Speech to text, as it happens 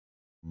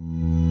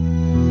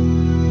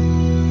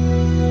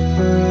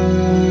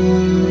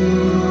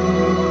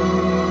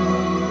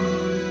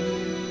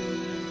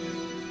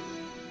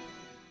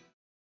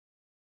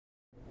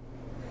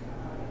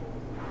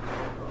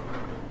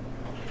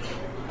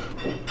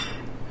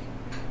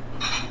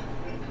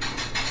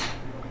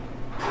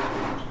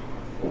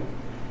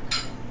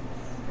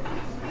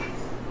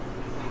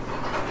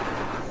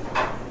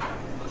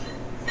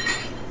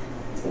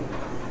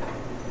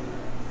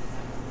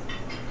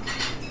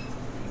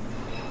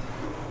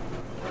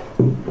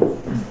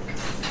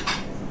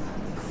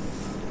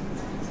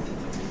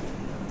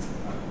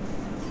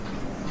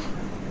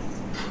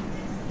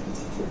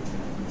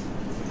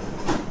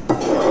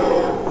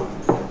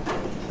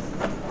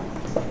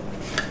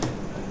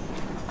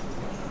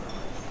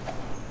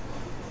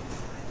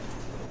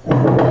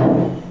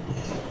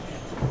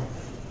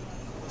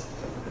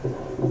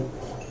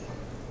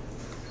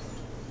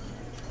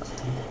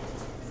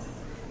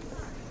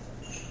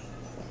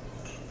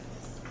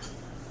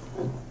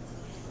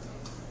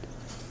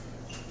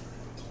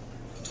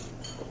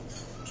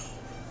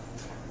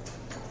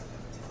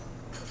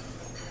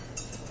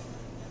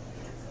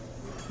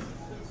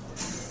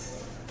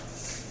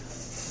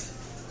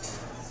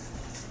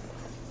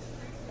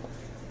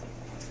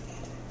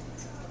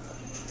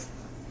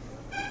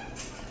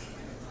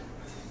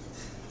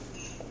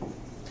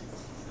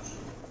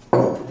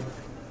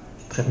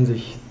Treffen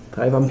sich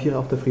 3 Vampire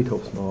auf der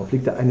Friedhofsmauer.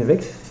 Fliegt der eine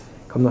weg,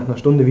 kommt nach einer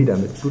Stunde wieder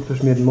mit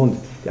blutverschmiertem Mund.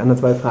 Die anderen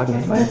 2 fragen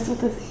ihn weiter. Weißt du,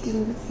 dass ich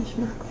diesen Witz nicht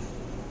mag?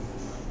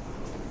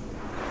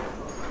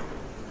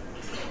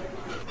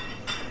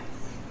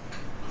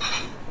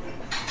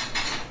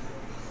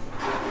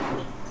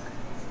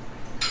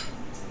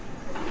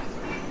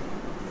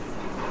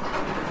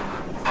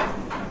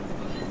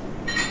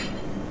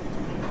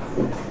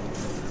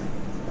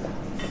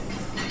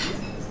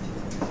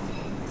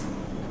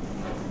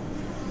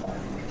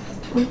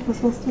 Und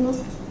was machst du noch?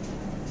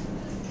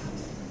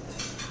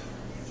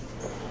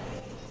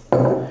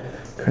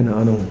 Keine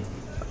Ahnung.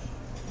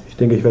 Ich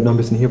denke, ich werde noch ein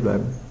bisschen hier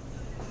bleiben.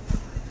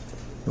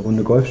 Eine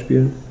Runde Golf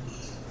spielen.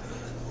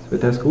 Das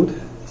Wetter ist gut.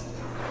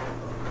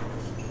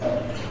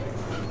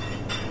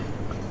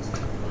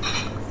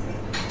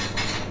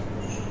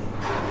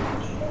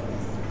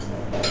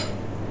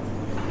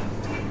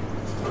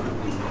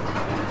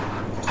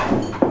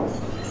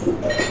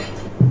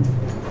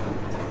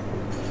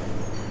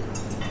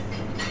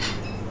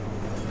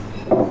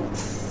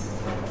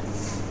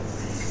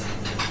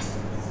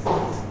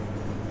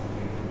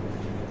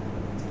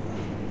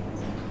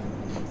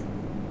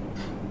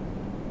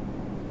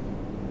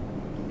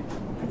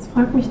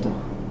 Frag mich doch.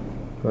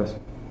 Was?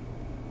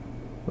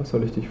 Was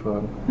soll ich dich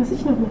fragen? Was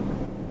ich noch mache.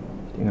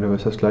 Ich denke, du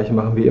wirst das Gleiche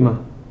machen wie immer.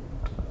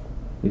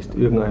 Liest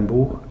irgendein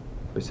Buch,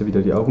 bis dir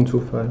wieder die Augen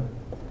zufallen.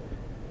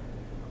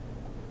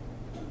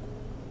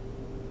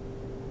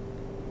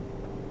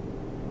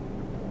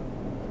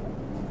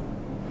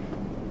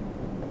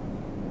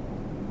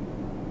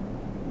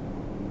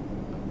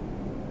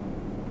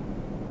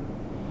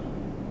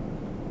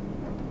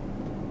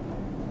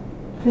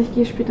 Vielleicht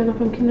gehe ich später noch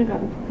beim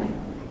Kindergarten vorbei.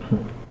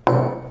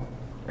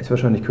 Ist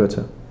wahrscheinlich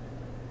kürzer.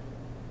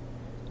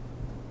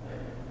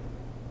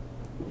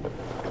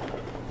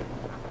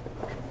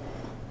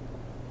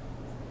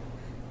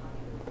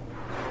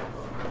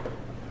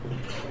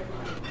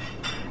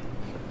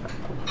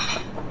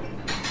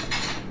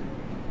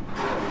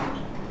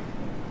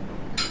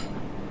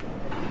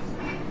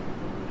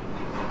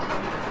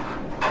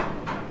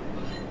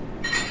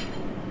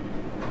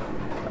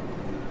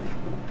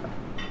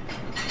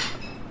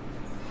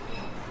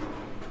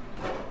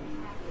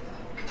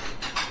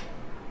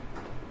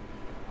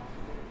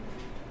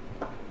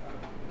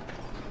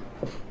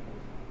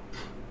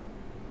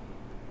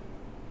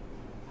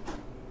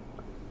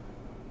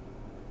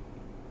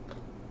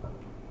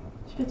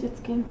 Ich werde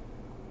jetzt gehen.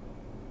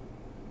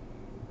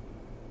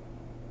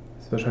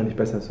 Ist wahrscheinlich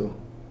besser so.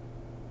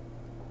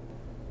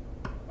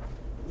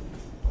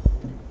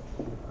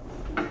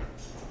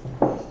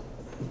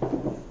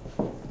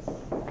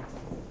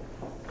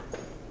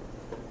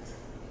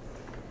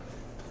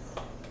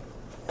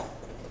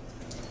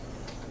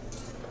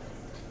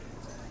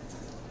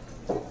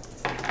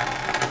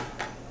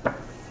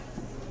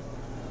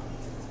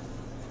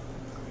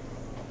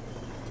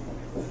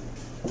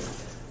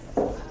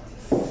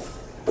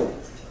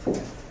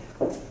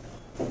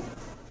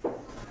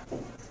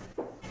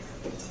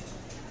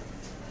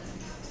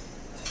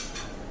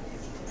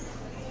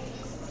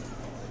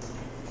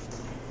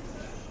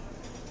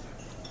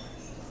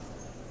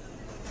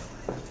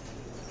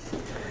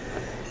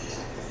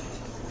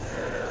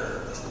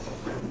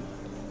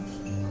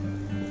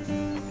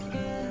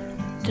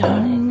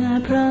 Darling,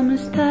 I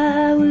promised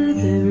I would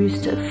every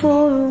step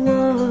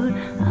forward.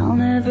 I'll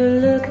never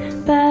look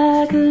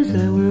back, 'cause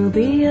I will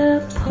be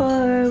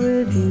apart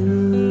with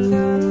you.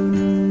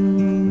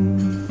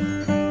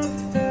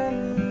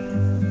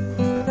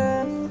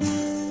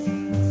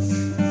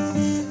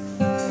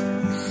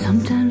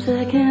 Sometimes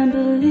I can't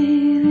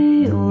believe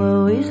you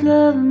always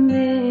love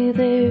me.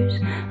 There's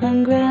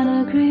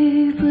ungranted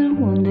grief, but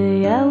one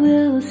day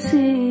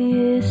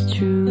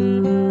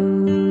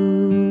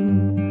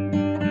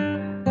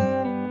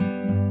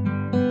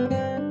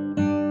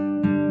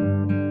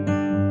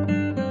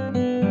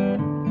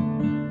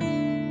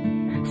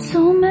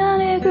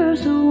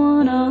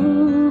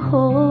wanna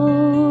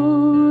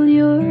hold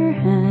your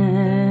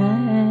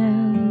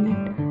hand.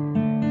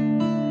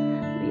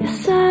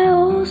 Yes, I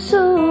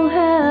also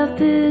have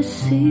this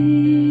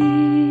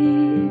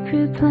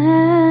secret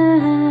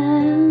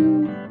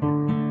plan,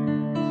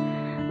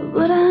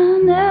 but I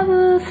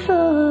never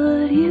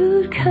thought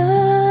you'd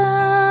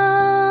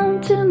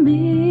come to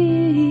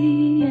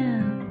me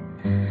and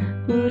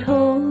would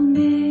hold me.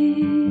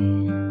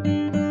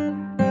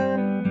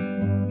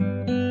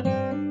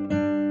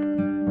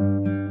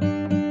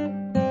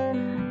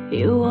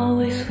 You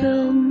always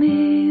fill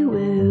me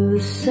with the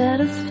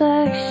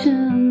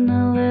satisfaction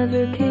I'll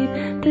ever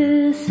keep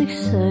this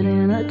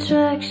exciting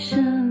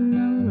attraction.